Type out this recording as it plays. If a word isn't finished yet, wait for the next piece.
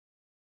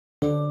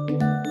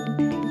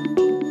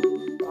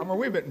a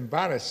wee bit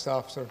embarrassed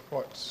after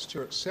what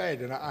Stuart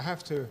said, and I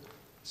have to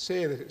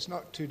say that it's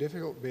not too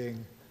difficult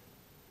being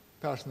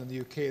a person in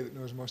the UK that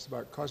knows most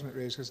about cosmic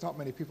rays, because not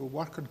many people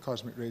work on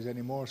cosmic rays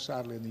anymore,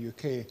 sadly, in the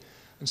UK.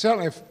 And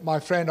certainly if my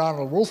friend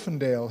Arnold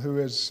Wolfendale, who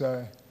is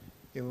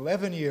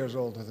 11 years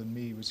older than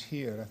me, was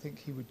here, I think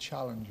he would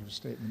challenge your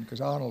statement,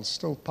 because Arnold's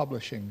still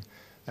publishing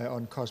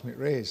on cosmic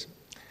rays.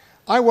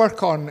 I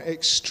work on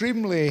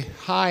extremely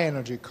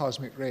high-energy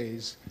cosmic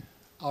rays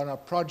on a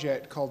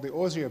project called the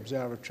OSI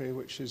Observatory,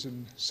 which is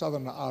in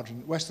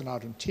western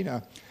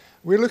Argentina.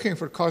 We're looking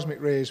for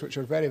cosmic rays which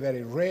are very,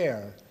 very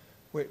rare,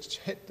 which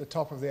hit the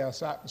top of the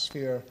Earth's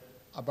atmosphere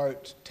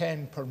about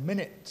 10 per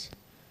minute.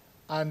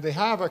 And they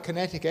have a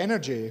kinetic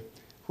energy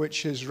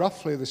which is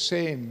roughly the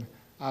same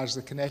as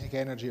the kinetic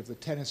energy of the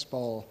tennis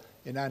ball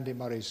in Andy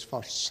Murray's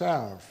first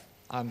serve.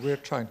 And we're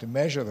trying to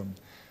measure them.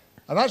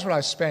 And that's what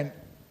I spent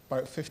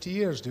about 50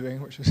 years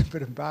doing, which was a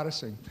bit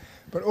embarrassing.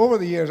 But over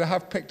the years, I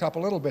have picked up a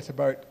little bit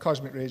about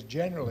cosmic rays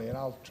generally, and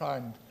I'll try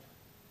and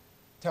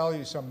tell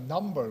you some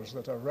numbers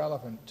that are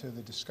relevant to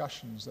the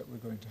discussions that we're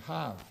going to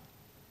have.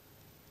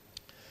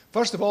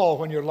 First of all,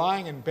 when you're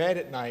lying in bed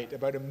at night,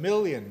 about 1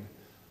 million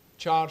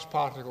charged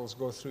particles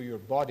go through your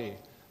body,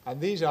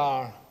 and these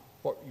are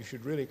what you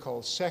should really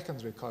call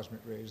secondary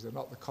cosmic rays. They're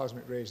not the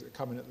cosmic rays that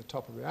come in at the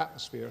top of the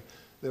atmosphere.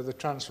 They're the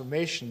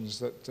transformations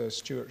that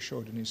Stuart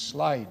showed in his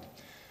slide.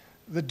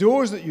 The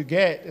dose that you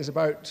get is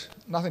about,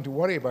 nothing to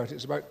worry about,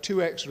 it's about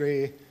 2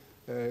 X-ray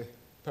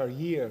per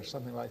year,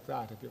 something like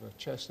that. If you have a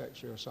chest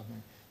X-ray or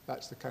something,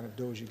 that's the kind of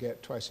dose you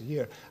get twice a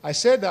year. I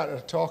said that at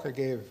a talk I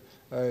gave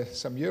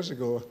some years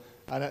ago,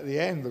 and at the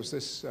end there was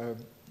this, it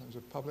was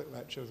a public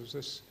lecture, there was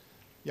this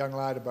young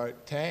lad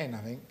about 10, I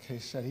think. He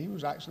said he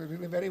was actually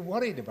really very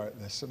worried about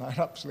this, and I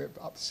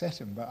absolutely upset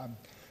him, but I'm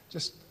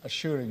just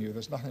assuring you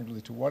there's nothing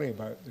really to worry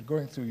about. They're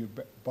going through your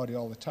body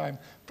all the time.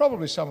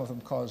 Probably some of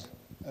them cause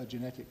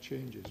genetic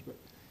changes, but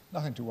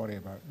nothing to worry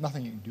about,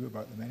 nothing you can do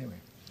about them anyway.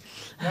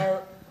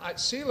 Now, at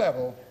sea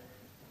level,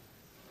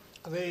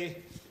 the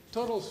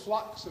total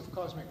flux of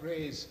cosmic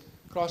rays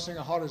crossing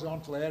a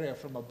horizontal area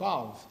from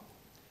above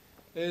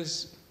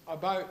is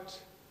about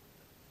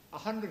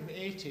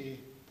 180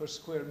 per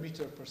square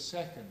meter per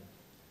second.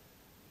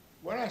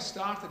 When I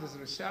started as a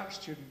research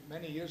student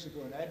many years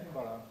ago in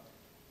Edinburgh,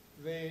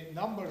 the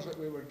numbers that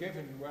we were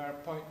given were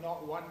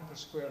 0.01 per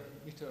square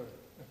centimeter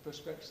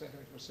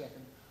per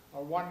second,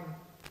 or 1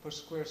 per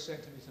square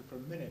centimeter per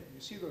minute. You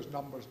see those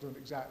numbers don't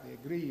exactly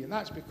agree, and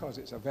that's because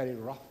it's a very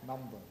rough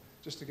number,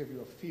 just to give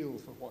you a feel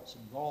for what's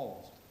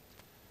involved.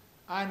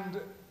 And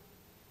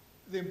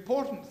the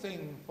important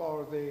thing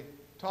for the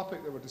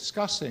topic that we're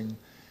discussing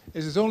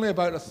is that only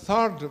about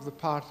 1/3 of the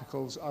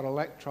particles are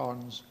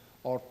electrons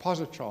or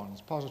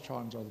positrons.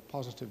 Positrons are the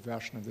positive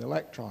version of the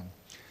electron.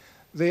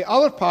 The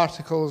other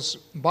particles,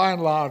 by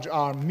and large,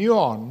 are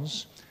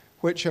muons,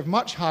 which have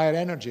much higher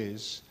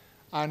energies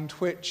and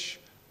which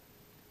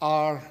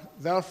are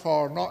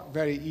therefore not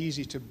very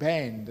easy to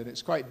bend, and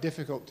it's quite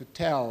difficult to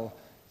tell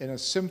in a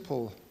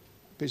simple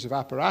piece of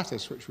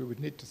apparatus, which we would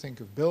need to think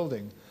of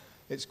building.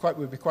 It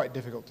would be quite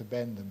difficult to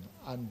bend them,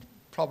 and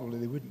probably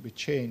they wouldn't be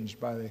changed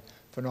by the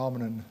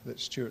phenomenon that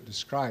Stuart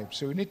described.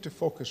 So we need to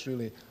focus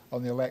really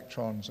on the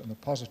electrons and the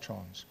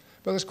positrons.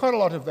 But there's quite a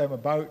lot of them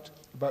about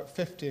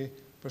 50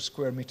 per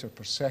square meter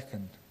per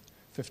second,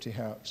 50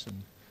 hertz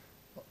and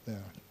up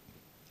there.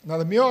 Now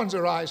the muons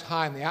arise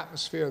high in the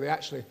atmosphere. They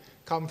actually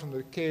come from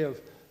the decay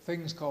of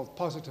things called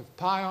positive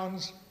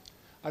pions,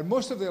 and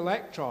most of the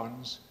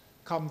electrons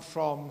come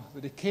from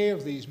the decay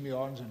of these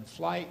muons in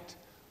flight,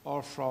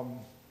 or from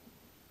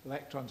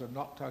electrons are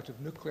knocked out of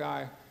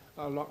nuclei,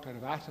 or knocked out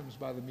of atoms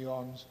by the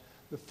muons.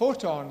 The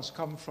photons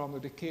come from the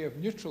decay of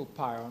neutral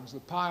pions. The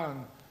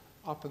pion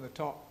up in the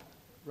top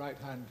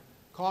right-hand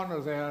corner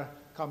there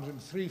comes in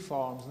 3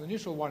 forms. And the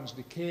neutral ones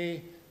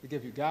decay, they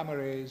give you gamma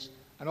rays,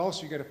 and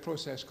also you get a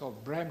process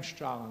called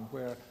brainstorm,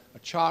 where a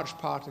charged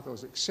particle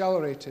is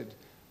accelerated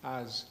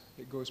as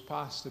it goes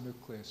past the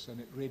nucleus and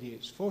it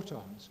radiates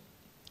photons.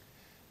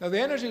 Now the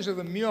energies of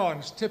the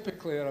muons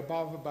typically are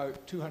above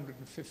about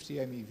 250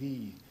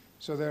 MeV.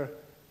 So they're,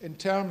 in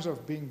terms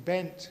of being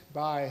bent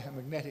by a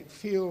magnetic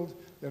field,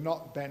 they're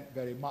not bent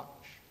very much.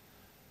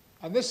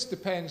 And this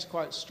depends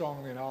quite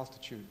strongly on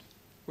altitude,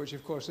 which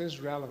of course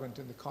is relevant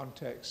in the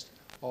context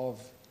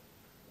of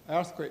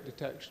earthquake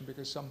detection,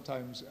 because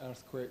sometimes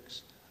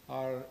earthquakes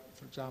are,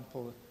 for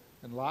example,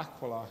 in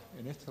L'Aquila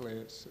in Italy,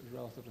 it's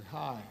relatively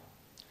high.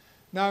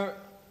 Now,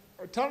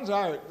 it turns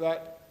out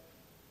that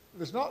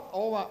there's not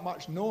all that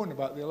much known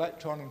about the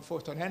electron and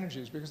photon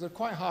energies because they're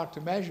quite hard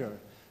to measure.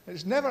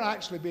 It's never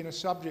actually been a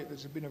subject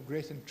that's been of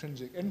great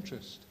intrinsic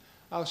interest.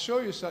 I'll show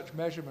you such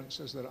measurements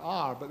as there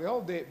are, but they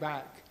all date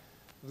back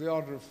of the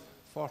order of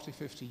 40,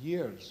 50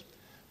 years.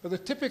 But the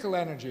typical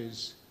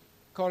energies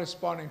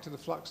corresponding to the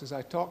fluxes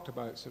I talked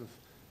about, sort of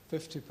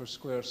 50 per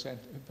square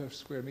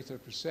meter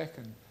per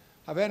second,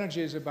 have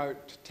energies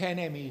about 10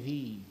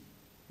 MeV,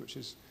 which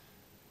is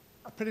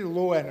a pretty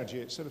low energy.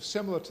 It's sort of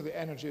similar to the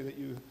energy that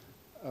you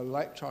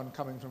electron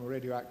coming from a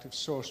radioactive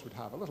source would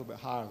have, a little bit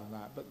higher than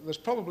that. But there's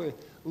probably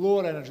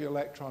lower energy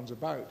electrons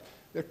about.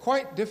 They're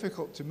quite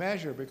difficult to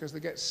measure because they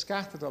get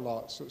scattered a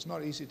lot, so it's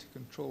not easy to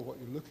control what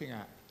you're looking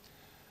at.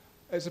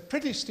 It's a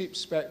pretty steep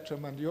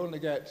spectrum, and you only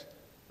get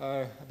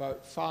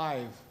about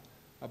 5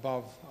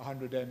 above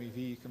 100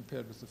 MeV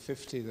compared with the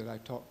 50 that I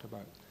talked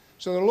about.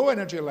 So they're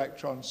low-energy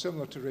electrons,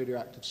 similar to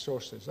radioactive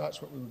sources.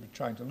 That's what we would be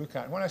trying to look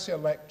at. And when I say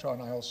electron,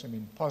 I also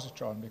mean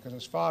positron, because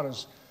as far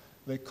as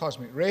the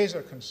cosmic rays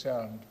are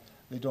concerned,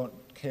 they don't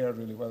care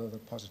really whether they're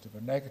positive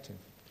or negative.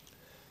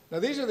 Now,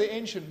 these are the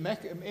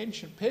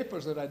ancient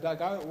papers that I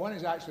dug out. One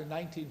is actually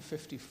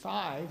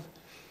 1955.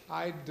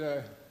 I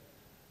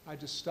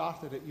just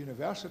started at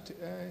university.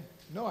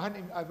 No,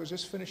 I was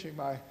just finishing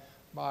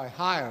my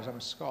hires. I'm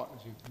a Scot,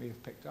 as you may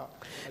have picked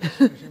up. I was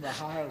finishing my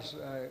hires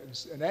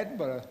in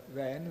Edinburgh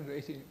then, in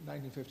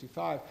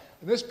 1955.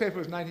 And this paper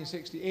was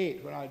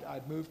 1968, when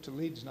I'd moved to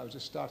Leeds and I was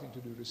just starting to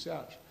do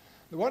research.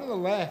 The one on the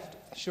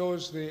left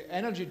shows the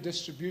energy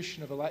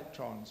distribution of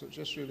electrons. So it's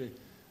just really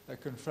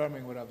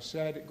confirming what I've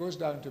said. It goes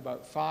down to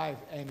about 5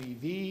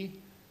 MeV,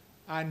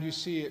 and you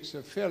see it's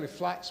a fairly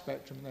flat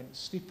spectrum, and then it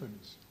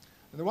steepens.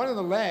 And the one on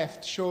the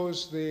left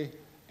shows the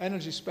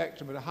energy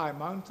spectrum at a high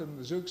mountain,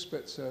 the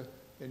Zugspitze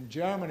in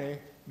Germany,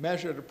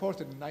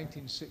 reported in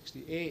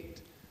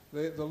 1968.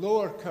 The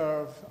lower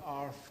curve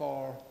are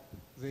for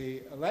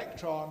the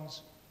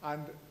electrons,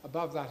 and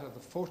above that are the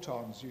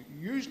photons. You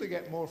usually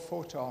get more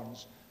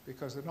photons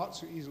because they're not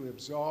so easily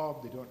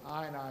absorbed, they don't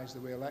ionize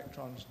the way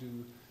electrons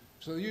do.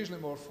 So they're usually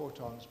more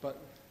photons,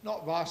 but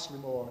not vastly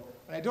more.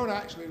 And I don't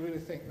actually really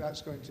think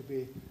that's going to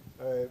be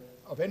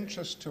of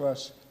interest to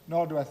us,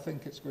 nor do I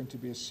think it's going to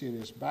be a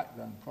serious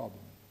background problem.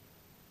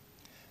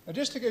 Now,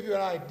 just to give you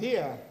an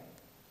idea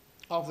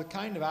of the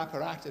kind of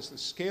apparatus, the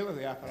scale of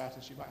the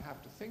apparatus you might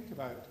have to think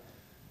about,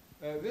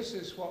 this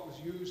is what was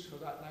used for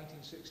that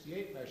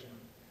 1968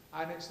 measurement.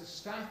 And it's a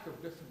stack of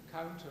different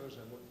counters.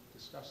 I won't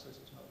discuss this,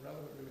 it's not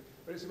relevant really.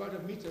 But it's about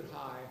 1 meter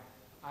high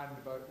and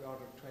about the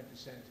order of 20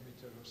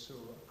 centimeters or so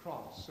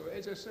across. So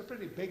it's a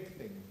pretty big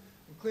thing.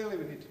 And clearly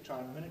we need to try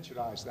and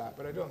miniaturize that,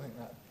 but I don't think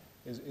that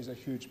is a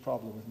huge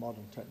problem with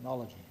modern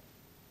technology.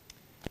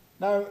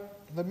 Now,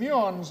 the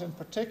muons in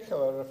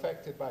particular are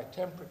affected by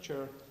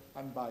temperature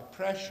and by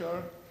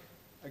pressure.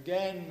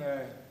 Again,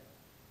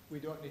 we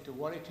don't need to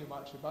worry too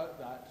much about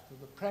that. For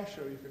the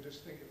pressure, you can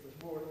just think if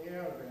there's more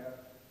air there,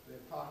 the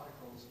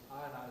particles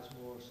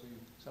ionize more, so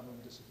some of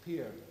them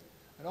disappear.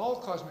 And all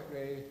cosmic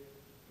ray,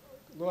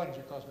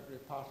 low-energy cosmic ray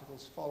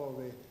particles follow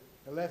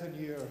the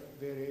 11-year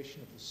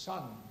variation of the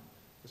sun.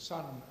 The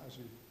sun, as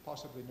you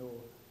possibly know,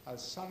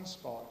 has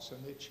sunspots,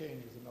 and they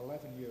change with an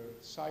 11-year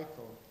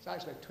cycle. It's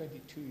actually a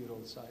 22-year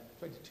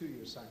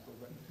cycle,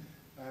 but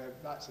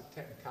that's a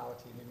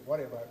technicality you needn't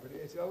worry about. But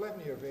it's an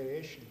 11-year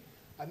variation,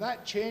 and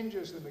that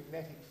changes the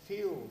magnetic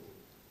field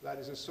that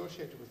is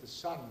associated with the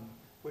sun,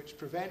 which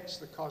prevents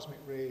the cosmic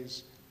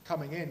rays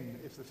coming in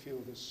if the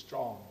field is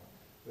strong.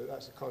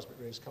 That's the cosmic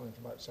rays coming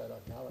from outside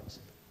our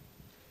galaxy.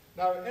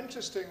 Now,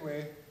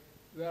 interestingly,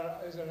 there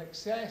is an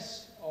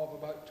excess of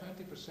about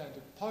 20%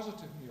 of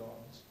positive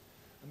muons,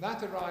 and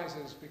that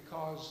arises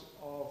because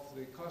of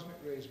the cosmic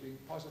rays being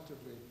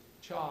positively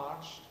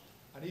charged,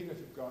 and even if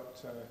you've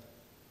got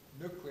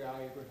nuclei,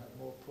 you're going to have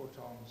more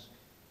protons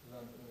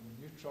than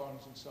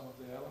neutrons in some of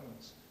the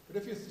elements. But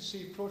if you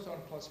see proton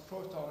plus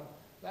proton,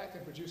 that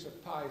can produce a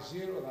pi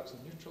zero, that's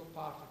a neutral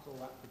particle,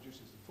 that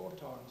produces the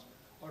photons,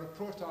 or a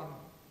proton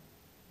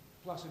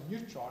plus a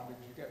neutron,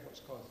 because you get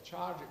what's called the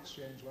charge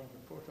exchange. One of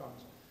the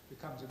protons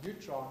becomes a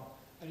neutron,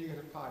 and you get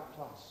a pi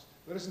plus.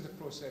 There isn't a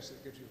process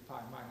that gives you a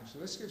pi minus, so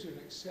this gives you an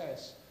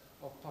excess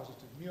of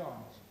positive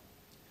muons.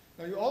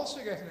 Now, you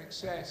also get an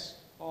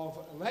excess of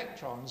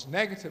electrons,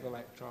 negative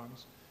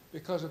electrons,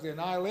 because of the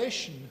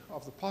annihilation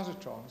of the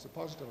positrons, the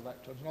positive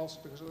electrons, and also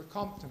because of the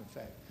Compton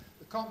effect.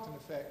 The Compton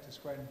effect is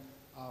when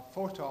a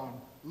photon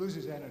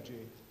loses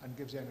energy and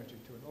gives energy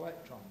to an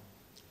electron.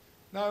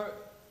 Now,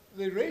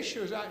 the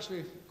ratio is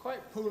actually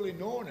quite poorly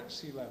known at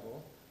sea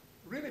level,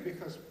 really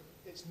because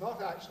it's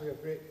not actually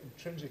of great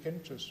intrinsic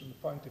interest from the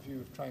point of view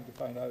of trying to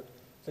find out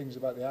things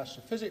about the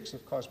astrophysics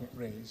of cosmic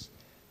rays,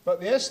 but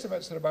the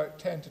estimates are about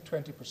 10 to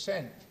 20%.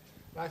 And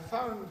I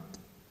found,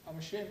 I'm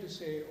ashamed to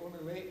say,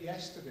 only late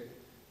yesterday,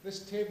 this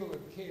table in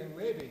Kay and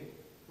Levy,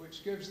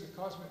 which gives the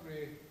cosmic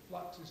ray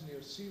fluxes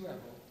near sea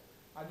level,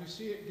 and you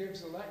see it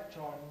gives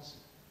electrons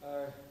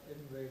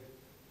in the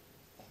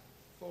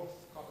fourth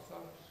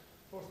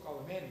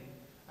column in,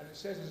 and it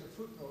says as a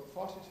footnote,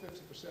 40 to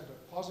 50%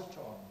 are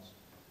positrons,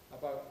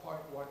 about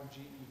 0.1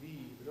 GeV,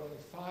 but only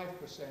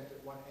 5%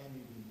 at 1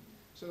 MeV.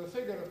 So the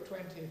figure of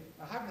 20,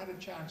 I haven't had a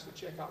chance to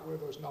check out where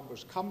those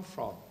numbers come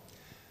from.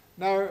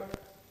 Now,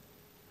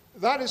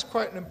 that is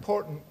quite an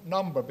important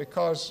number,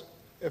 because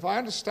if I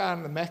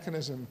understand the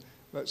mechanism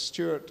that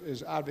Stuart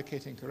is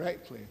advocating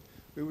correctly,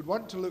 we would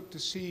want to look to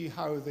see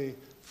how the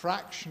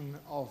fraction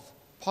of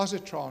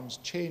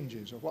positrons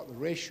changes, or what the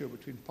ratio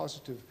between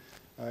positive,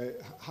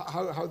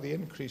 how the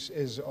increase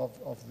is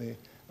of the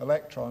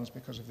electrons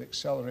because of the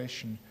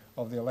acceleration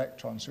of the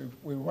electrons. So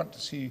we want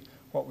to see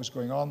what was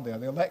going on there.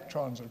 The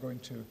electrons are going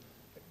to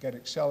get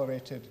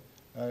accelerated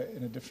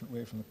in a different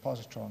way from the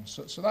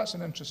positrons. So that's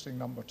an interesting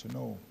number to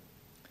know.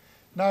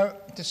 Now,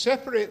 to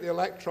separate the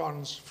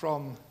electrons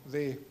from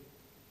the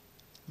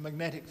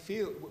magnetic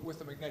field, with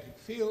the magnetic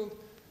field,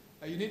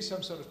 you need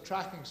some sort of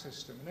tracking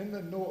system. And in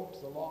the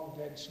note, the long,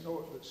 dense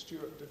note that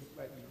Stuart didn't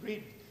let me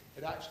read,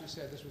 it actually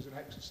said this was an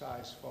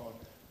exercise for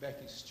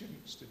Becky's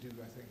students to do,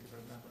 I think, if I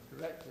remember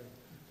correctly.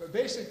 But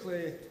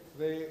basically,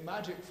 the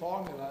magic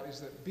formula is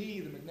that B,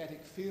 the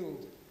magnetic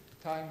field,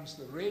 times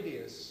the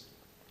radius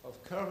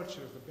of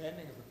curvature of the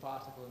bending of the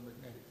particle in the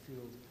magnetic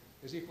field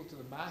is equal to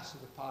the mass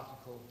of the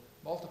particle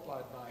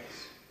multiplied by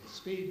its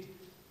speed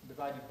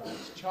divided by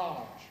its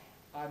charge.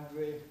 And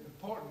the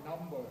important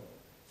number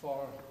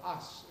for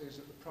us is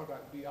that the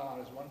product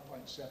BR is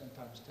 1.7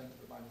 times 10 to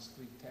the minus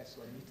 3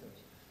 Tesla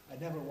meters. I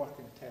never work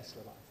in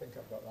Tesla, but I think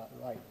I've got that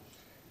right.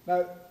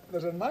 Now,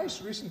 there's a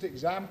nice recent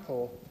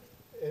example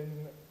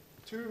in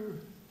two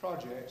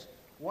projects.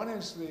 One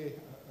is a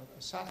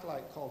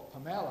satellite called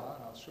Pomelo,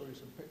 and I'll show you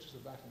some pictures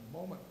of that in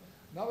a moment.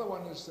 Another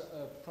one is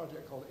a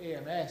project called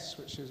AMS,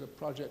 which is a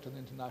project on the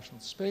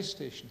International Space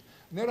Station.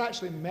 And they're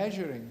actually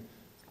measuring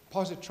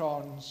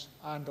positrons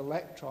and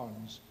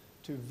electrons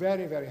to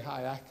very, very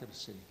high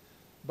accuracy.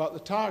 But the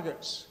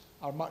targets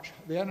are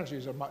the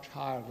energies are much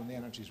higher than the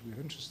energies we're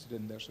interested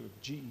in. They're sort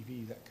of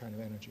GeV, that kind of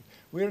energy.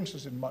 We're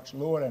interested in much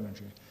lower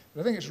energy.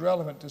 But I think it's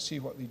relevant to see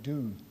what they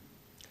do.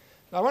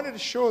 Now, I wanted to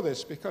show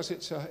this because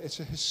it's a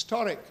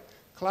historic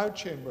cloud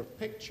chamber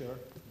picture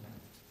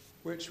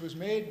which was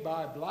made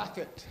by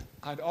Blackett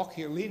and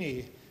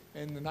Occhialini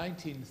in the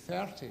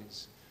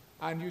 1930s.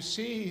 And you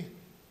see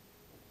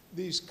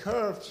these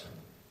curved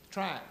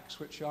tracks,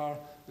 which are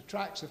the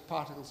tracks of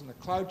particles in a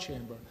cloud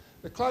chamber.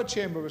 The cloud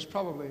chamber was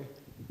probably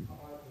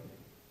about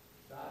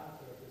the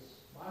diameter of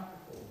this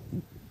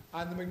microphone,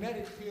 and the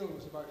magnetic field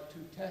was about 2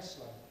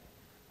 Tesla.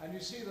 And you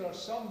see there are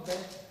some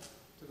bent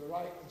to the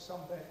right and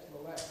some bent to the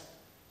left.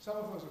 Some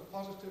of those are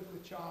positively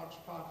charged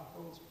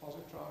particles,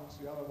 positrons.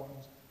 The other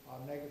ones are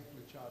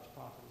negatively charged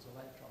particles,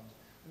 electrons.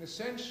 And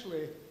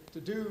essentially,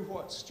 to do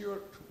what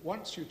Stuart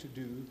wants you to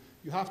do,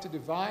 you have to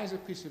devise a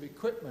piece of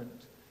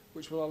equipment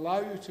which will allow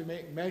you to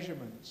make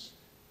measurements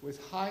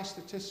with high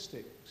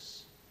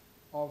statistics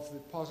of the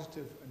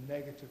positive and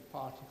negative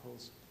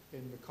particles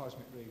in the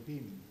cosmic ray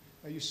beam.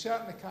 Now, you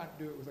certainly can't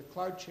do it with a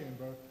cloud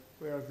chamber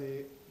where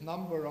the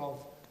number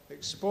of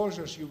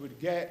exposures you would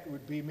get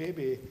would be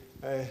maybe,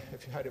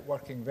 if you had it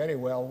working very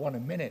well, 1 a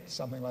minute,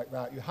 something like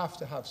that. You have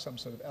to have some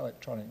sort of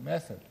electronic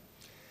method.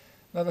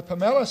 Now, the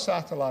Pomelo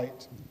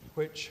Satellite,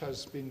 which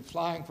has been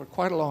flying for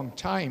quite a long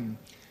time,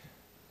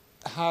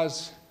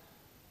 has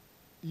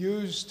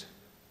used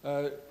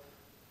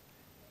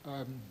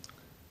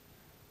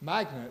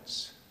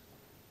magnets,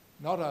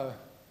 not a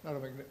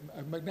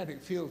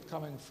magnetic field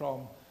coming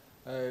from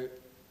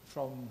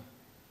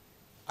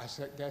I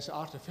guess,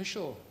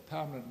 artificial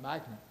permanent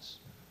magnets.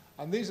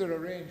 And these are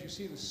arranged, you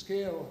see the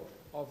scale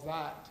of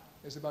that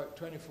is about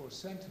 24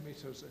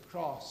 centimeters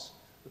across.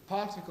 The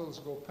particles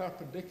go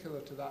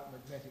perpendicular to that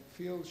magnetic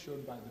field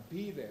shown by the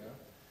B there.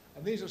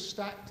 And these are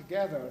stacked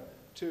together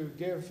to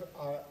give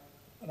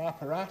an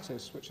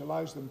apparatus which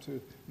allows them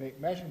to make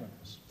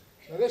measurements.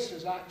 Now, this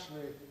is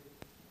actually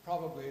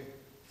probably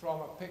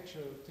from a picture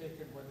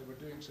taken when they were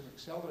doing some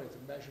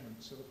accelerated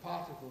measurements. So the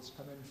particles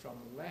come in from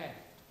the left.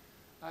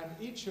 And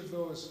each of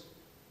those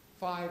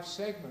 5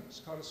 segments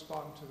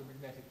correspond to the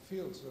magnetic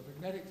field. So the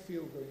magnetic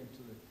field going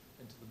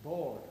into the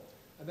board.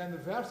 And then the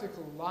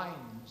vertical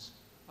lines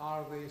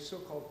are the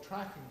so-called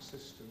tracking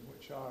system,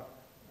 which are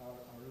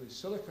really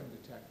silicon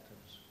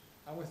detectors.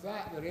 And with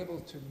that, they're able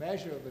to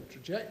measure the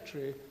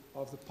trajectory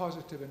of the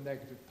positive and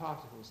negative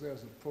particles.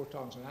 There's the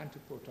protons and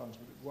antiprotons,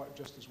 but it works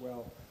just as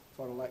well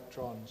for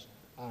electrons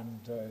and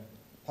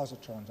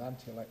positrons,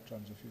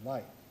 anti-electrons, if you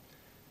like.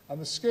 And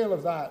the scale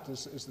of that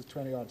is the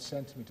 20-odd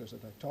centimeters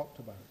that I talked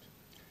about.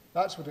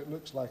 That's what it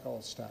looks like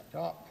all stacked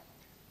up.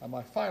 And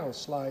my final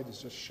slide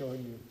is just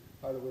showing you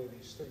how the way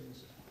these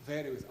things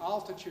vary with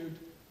altitude,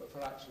 but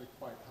for actually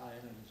quite high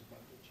energies,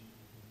 about the GeV.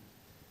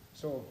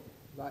 So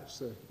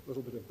that's a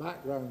little bit of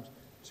background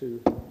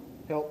to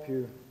help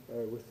you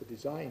with the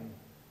design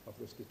of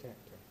this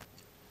detector.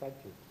 Thank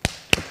you.